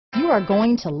are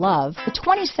going to love the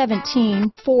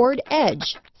 2017 Ford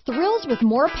Edge. Thrills with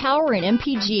more power and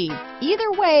MPG.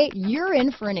 Either way, you're in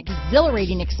for an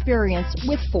exhilarating experience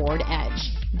with Ford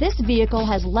Edge. This vehicle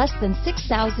has less than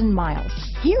 6,000 miles.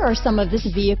 Here are some of this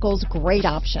vehicle's great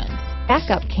options: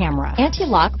 backup camera,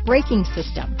 anti-lock braking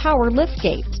system, power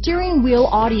liftgate, steering wheel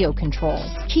audio controls,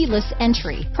 keyless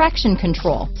entry, traction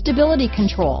control, stability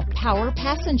control, power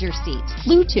passenger seat,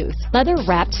 Bluetooth,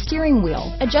 leather-wrapped steering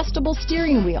wheel, adjustable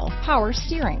steering wheel, power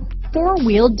steering,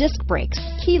 four-wheel disc brakes,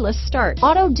 keyless start,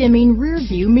 auto-dimming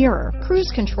rear-view mirror,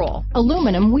 cruise control,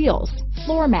 aluminum wheels,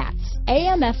 floor mats,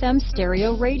 AM/FM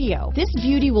stereo radio. This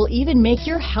beauty will even make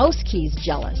your house keys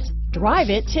jealous. Drive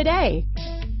it today.